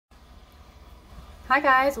Hi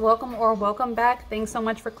guys, welcome back. Thanks so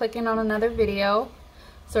much for clicking on another video.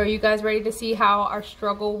 So are you guys ready to see how our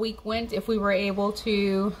struggle week went? If we were able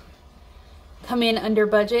to come in under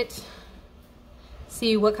budget,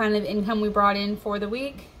 see what kind of income we brought in for the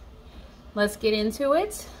week. Let's get into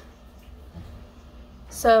it.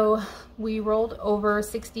 So we rolled over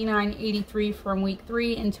 $69.83 from week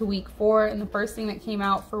 3 into week 4, and the first thing that came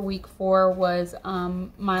out for week 4 was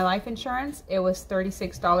my life insurance. It was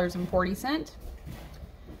 $36.40.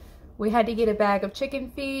 We had to get a bag of chicken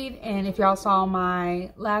feed, and if y'all saw my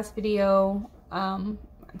last video, I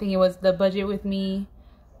think it was the budget with me,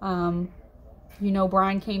 you know,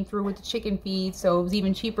 Brian came through with the chicken feed, so it was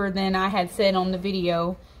even cheaper than I had said on the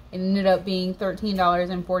video. It ended up being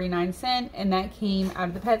 $13.49, and that came out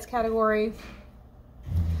of the pets category.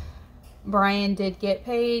 Brian did get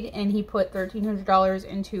paid, and he put $1,300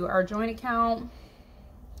 into our joint account.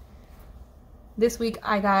 This week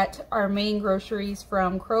I got our main groceries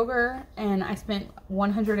from Kroger, and I spent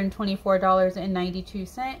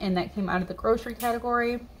 $124.92, and that came out of the grocery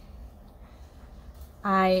category.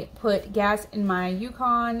 I put gas in my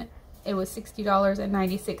Yukon. It was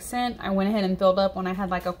 $60.96. I went ahead and filled up when I had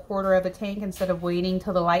like a quarter of a tank instead of waiting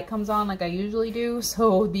till the light comes on like I usually do,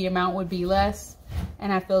 so the amount would be less,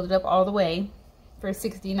 and I filled it up all the way for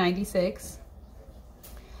 $60.96.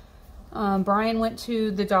 Brian went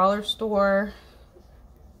to the dollar store.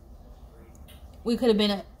 We could have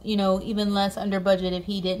been, you know, even less under budget if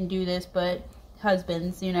he didn't do this, but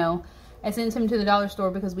husbands, you know. I sent him to the dollar store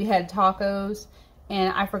because we had tacos,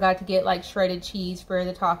 and I forgot to get like shredded cheese for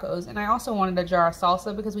the tacos. And I also wanted a jar of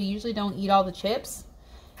salsa because we usually don't eat all the chips,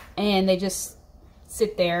 and they just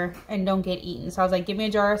sit there and don't get eaten. So I was like, give me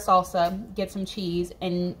a jar of salsa, get some cheese,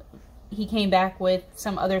 and he came back with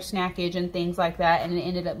some other snackage and things like that, and it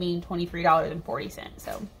ended up being $23.40.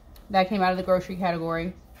 So that came out of the grocery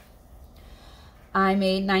category. I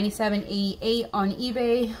made $97.88 on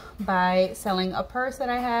eBay by selling a purse that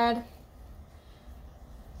I had.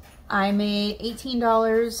 I made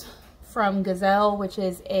 $18 from Gazelle, which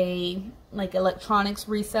is a like electronics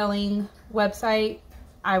reselling website.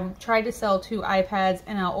 I tried to sell 2 iPads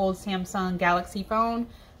and an old Samsung Galaxy phone,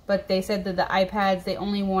 but they said that the iPads, they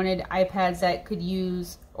only wanted iPads that could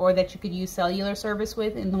use, or that you could use cellular service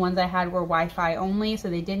with, and the ones I had were Wi-Fi only, so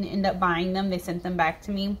they didn't end up buying them. They sent them back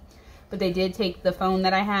to me, but they did take the phone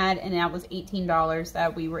that I had, and that was $18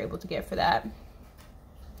 that we were able to get for that.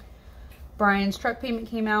 Brian's truck payment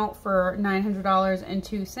came out for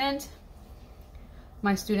 $900.02.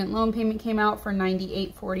 My student loan payment came out for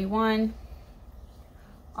 $98.41.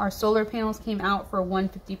 Our solar panels came out for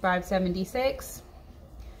 $155.76.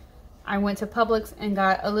 I went to Publix and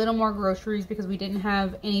got a little more groceries because we didn't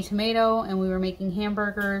have any tomato, and we were making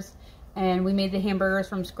hamburgers, and we made the hamburgers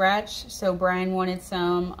from scratch. So Brian wanted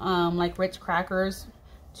some like Ritz crackers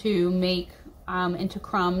to make into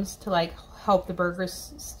crumbs to like help the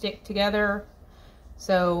burgers stick together.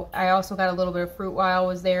 So I also got a little bit of fruit while I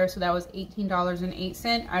was there, so that was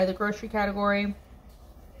 $18.08 out of the grocery category.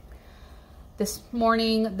 This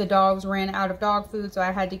morning the dogs ran out of dog food, so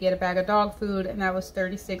I had to get a bag of dog food, and that was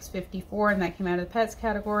 $36.54, and that came out of the pets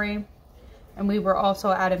category. And we were also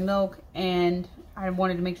out of milk, and I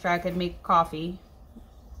wanted to make sure I could make coffee.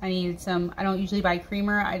 I needed some. I don't usually buy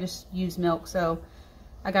creamer, I just use milk. So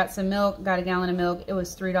I got some milk, got a gallon of milk. It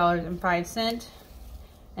was $3.05,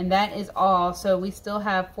 and that is all. So we still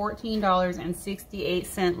have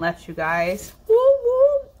 $14.68 left, you guys. Woo,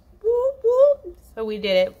 woo, woo, woo. So we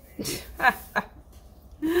did it.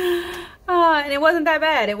 And it wasn't that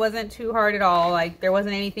bad. It wasn't too hard at all. Like, there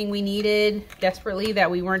wasn't anything we needed desperately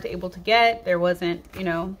that we weren't able to get. There wasn't, you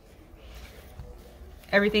know,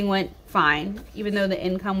 everything went fine, even though the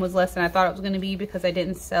income was less than I thought it was going to be because I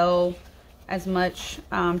didn't sell as much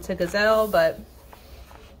to Gazelle, but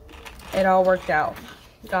it all worked out.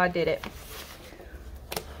 God did it.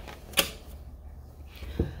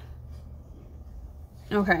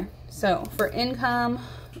 Okay, so for income,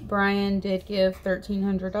 Brian did give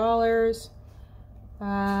 $1,300.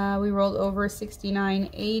 We rolled over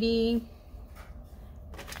 $69.80,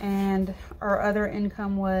 and our other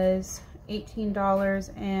income was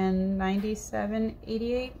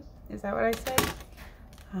 $18.97.88. Is that what I said?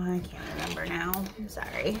 Oh, I can't remember now. I'm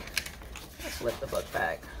sorry. Let's flip the book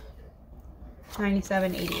back.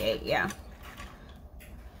 $97.88, yeah.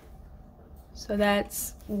 So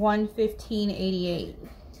that's $115.88.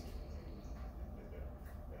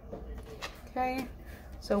 Okay,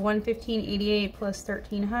 so $115.88 plus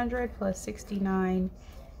 $1,300 plus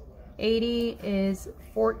 $69.80 is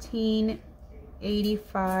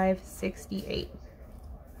 $1485.68.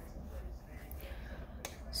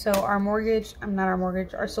 So our mortgage, not our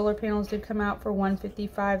mortgage, our solar panels did come out for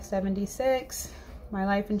 $155.76. My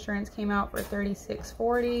life insurance came out for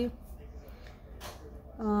 $36.40.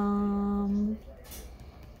 I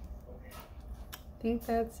think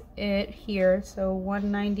that's it here. So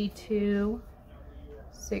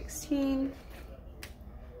 $192.16.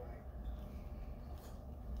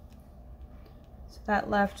 So that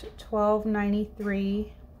left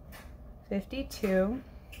 $1293.52.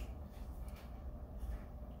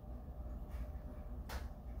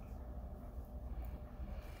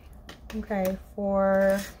 Okay,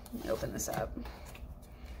 let me open this up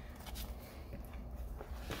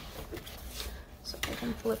so I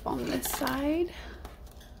can flip on this side.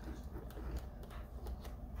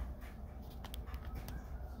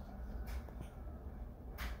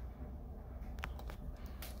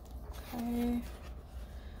 Okay,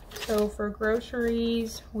 so for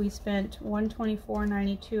groceries, we spent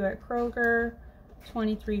 $124.92 at Kroger,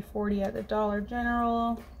 $23.40 at the Dollar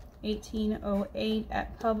General, $18.08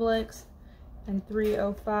 at Publix, and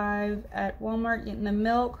 $3.05 at Walmart. Getting the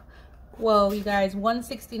milk, whoa, you guys,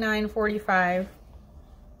 $169.45.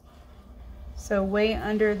 So way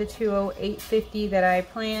under the $208.50 that I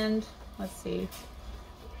planned. Let's see,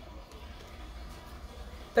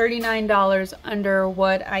 $39 under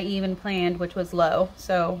what I even planned, which was low.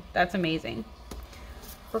 So that's amazing.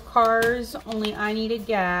 For cars, only I needed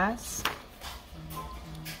gas.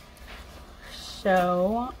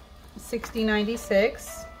 So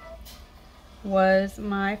 $60.96 was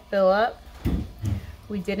my fill up.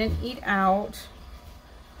 We didn't eat out.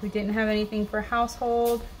 We didn't have anything for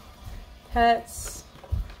household. Pets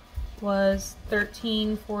was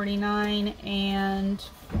 $13.49 and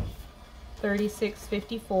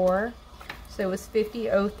 $36.54. So it was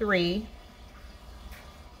 $50.03.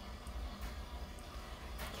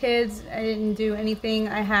 Kids, I didn't do anything.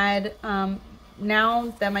 I had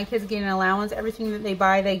now that my kids get an allowance, everything that they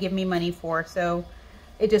buy, they give me money for. So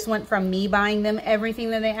it just went from me buying them everything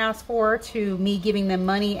that they ask for to me giving them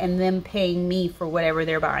money and them paying me for whatever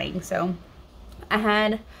they're buying. So I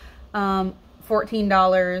had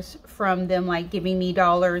 $14 from them, like giving me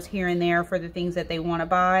dollars here and there for the things that they want to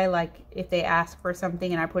buy. Like if they ask for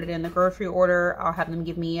something and I put it in the grocery order, I'll have them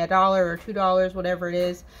give me $1 or $2, whatever it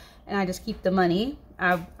is. And I just keep the money.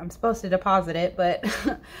 I'm supposed to deposit it, but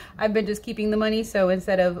I've been just keeping the money. So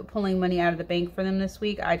instead of pulling money out of the bank for them this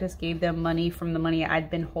week, I just gave them money from the money I'd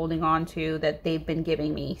been holding on to that they've been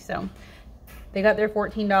giving me. So they got their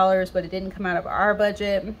 $14, but it didn't come out of our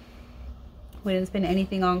budget. We didn't spend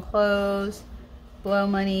anything on clothes, blow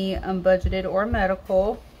money, unbudgeted, or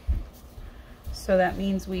medical. So that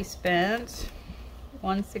means we spent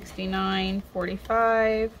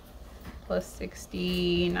 $169.45 plus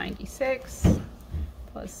 $60.96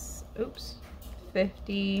 plus, oops,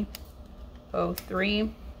 $50.03,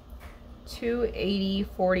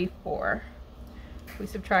 $280.44. We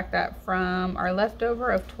subtract that from our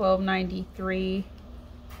leftover of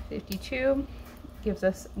 $1293.52, gives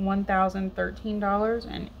us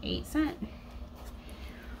 $1,013.08.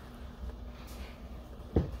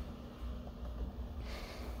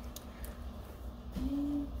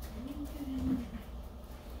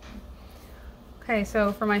 Okay,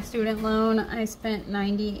 so for my student loan, I spent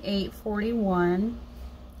 $98.41,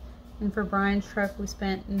 and for Brian's truck, we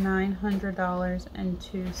spent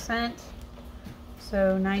 $900.02.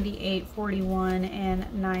 So $98.41 and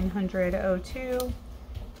 $902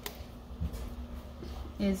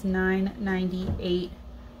 is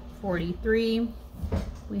 $998.43.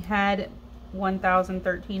 We had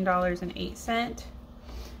 $1,013.08,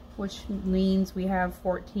 which means we have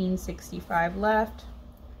 $1,465 left.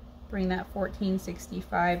 Bring that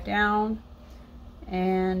 $1,465 down,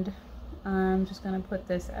 and I'm just going to put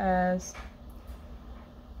this as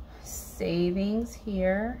savings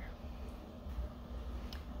here.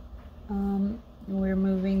 We're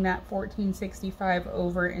moving that $1,465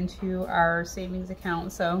 over into our savings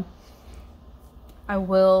account, so I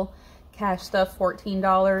will cash stuff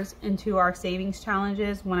 $14 into our savings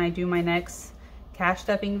challenges when I do my next cash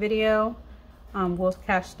stuffing video. We'll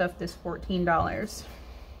cash stuff this $14.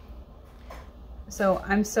 So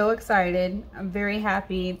I'm so excited. I'm very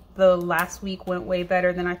happy. The last week went way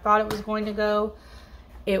better than I thought it was going to go.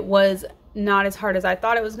 It was not as hard as I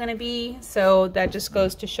thought it was going to be. So that just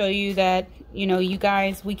goes to show you that, you know, you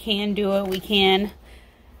guys, we can do it. We can,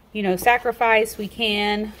 you know, sacrifice. We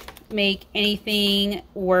can make anything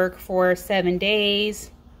work for 7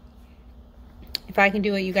 days. If I can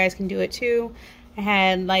do it, you guys can do it too. I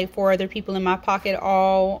had like 4 other people in my pocket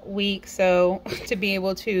all week. So to be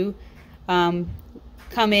able to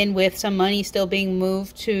come in with some money still being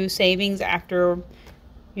moved to savings after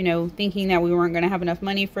you know, thinking that we weren't going to have enough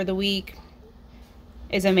money for the week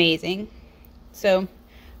is amazing. So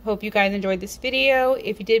hope you guys enjoyed this video.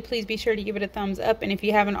 If you did, please be sure to give it a thumbs up. And if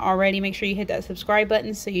you haven't already, make sure you hit that subscribe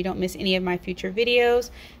button so you don't miss any of my future videos.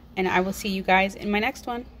 And I will see you guys in my next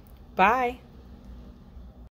one. Bye.